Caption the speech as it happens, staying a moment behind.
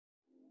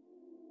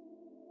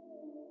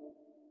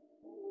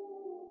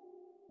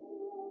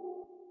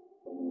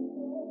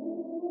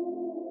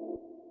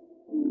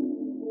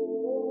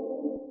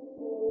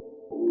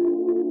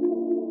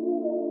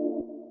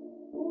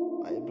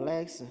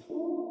Jackson.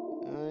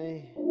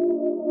 Ay.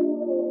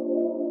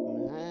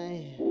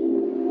 Ay.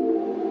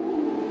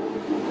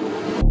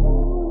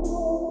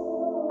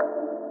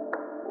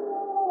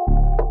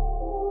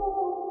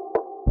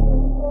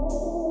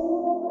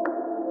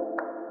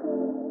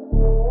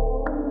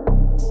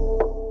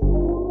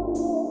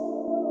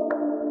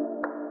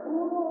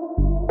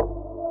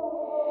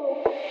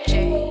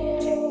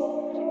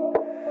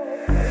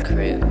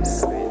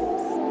 Cribs.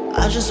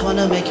 I just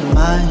wanna make you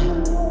mine.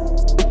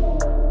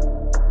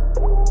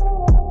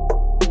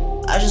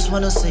 I just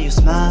wanna see you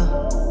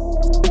smile.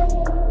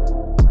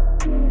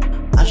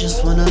 I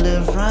just wanna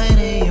live right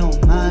in your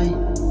mind.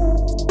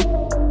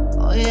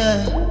 Oh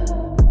yeah,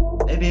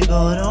 baby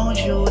girl, don't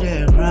you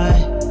dare cry.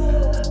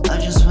 I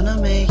just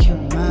wanna make you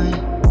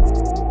mine.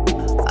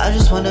 I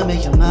just wanna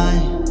make you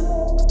mine.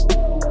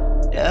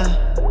 Yeah,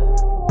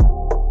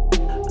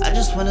 I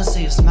just wanna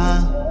see you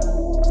smile.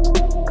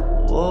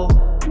 Whoa,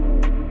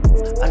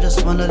 I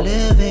just wanna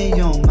live in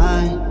your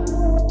mind.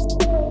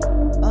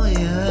 Oh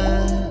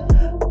yeah,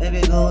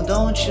 baby girl,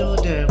 don't you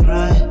dare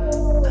cry.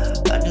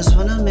 I just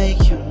wanna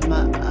make you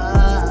mine.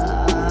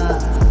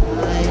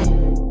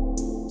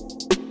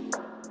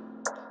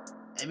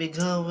 Baby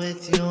girl,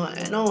 with you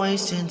ain't no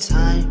wasting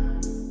time.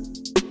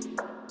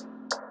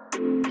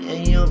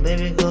 And your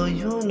baby girl,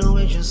 you know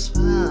it just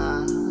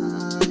fine.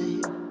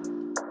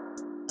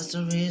 That's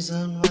the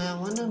reason why I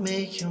wanna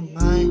make you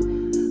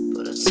mine.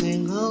 Put a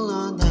single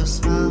on that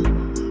smile.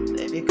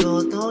 Baby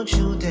girl, don't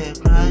you dare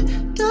cry.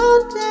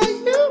 Don't dare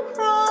you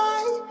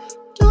cry.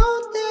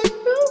 Don't dare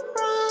you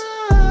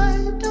cry.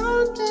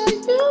 Don't dare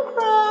you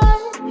cry.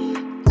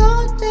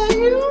 Don't dare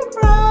you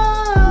cry.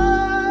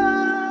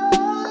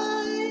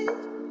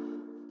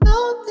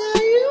 Don't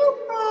dare you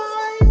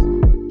cry.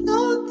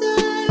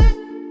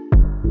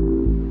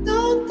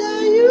 Don't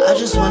dare you cry. I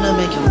just wanna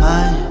make you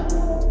mine.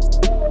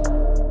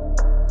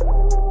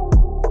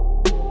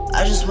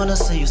 I just wanna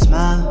see you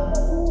smile.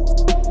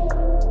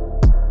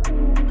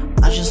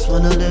 I just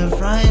wanna live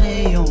right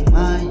in your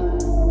mind.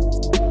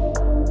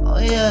 Oh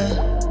yeah,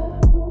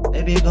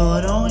 baby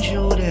girl, don't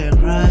you dare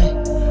cry.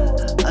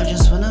 I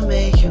just wanna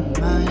make you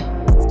mine.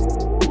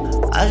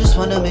 I just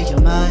wanna make you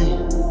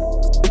mine.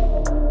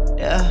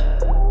 Yeah,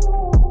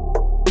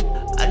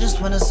 I just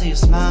wanna see you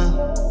smile.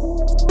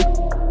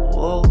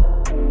 Whoa,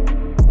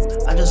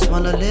 I just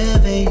wanna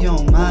live in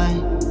your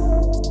mind.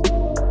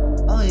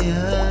 Oh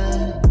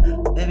yeah,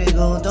 baby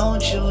girl,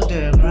 don't you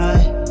dare cry.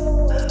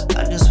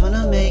 I just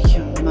wanna make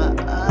you mine.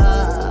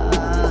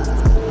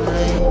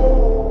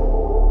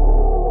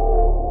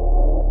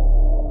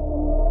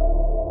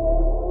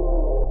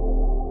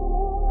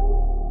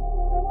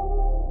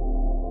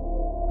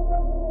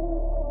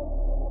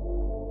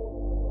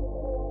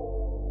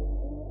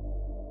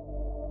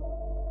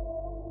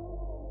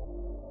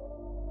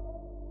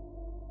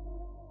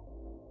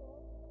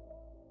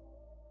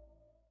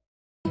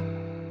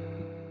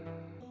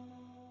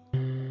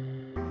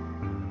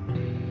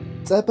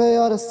 Tepe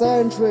of the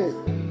century.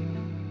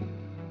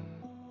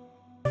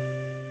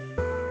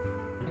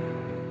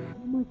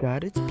 Oh my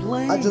god, it's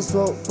playing. I just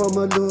woke from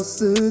a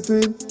lucid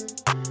dream.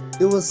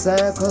 It was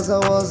sad cause I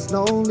was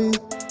lonely.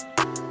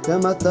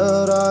 Then my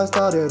third eye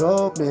started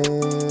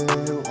opening.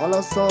 All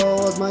I saw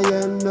was my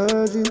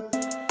energy.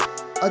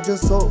 I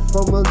just woke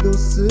from a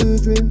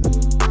lucid dream.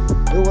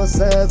 It was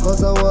sad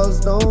cause I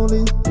was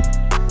lonely.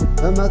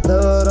 Then my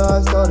third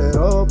eye started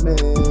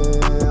opening.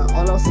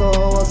 All I saw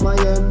was my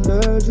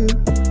energy.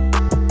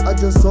 I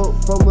just woke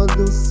from a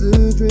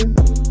lucid dream.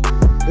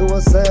 It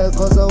was sad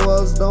cause I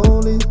was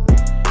lonely.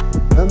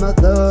 And my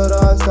third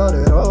eye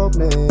started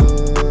opening.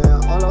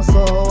 All I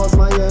saw was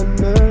my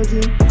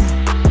energy.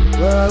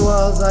 Where I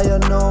was, I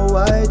had no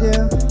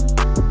idea,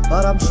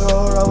 but I'm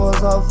sure I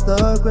was off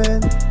the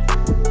grid.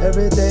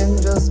 Everything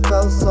just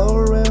felt so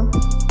real.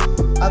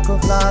 I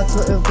could fly to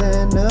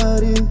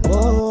infinity.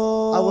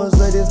 Whoa. I was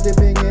ready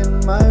sleeping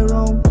in my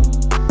room,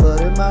 but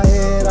in my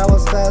head I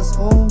was fast,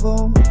 boom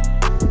boom.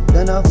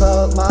 Then I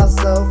felt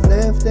myself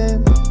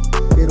lifting.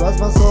 It was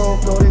my soul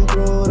floating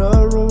through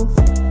the roof.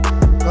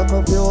 Got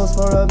confused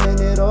for a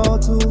minute or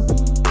two,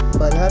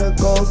 but had a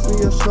ghost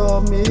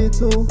reassure me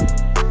too.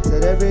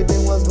 Said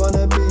everything was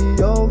gonna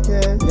be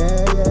okay.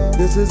 Yeah.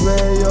 This is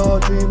where your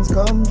dreams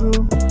come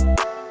true.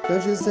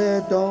 Then she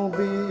said, don't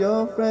be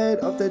afraid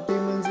of the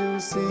demons you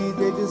see.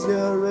 They just here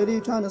already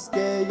trying to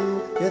scare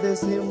you. Yeah, they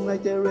seem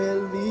like they're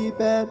really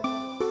bad,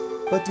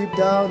 but deep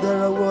down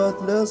they're a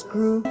worthless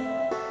crew.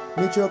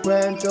 Meet your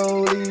friend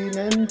Jolene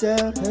and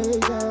Jeff. Hey,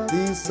 yeah.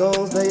 These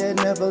souls, they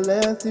ain't never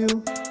left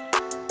you.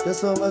 There's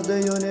so much the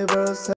universe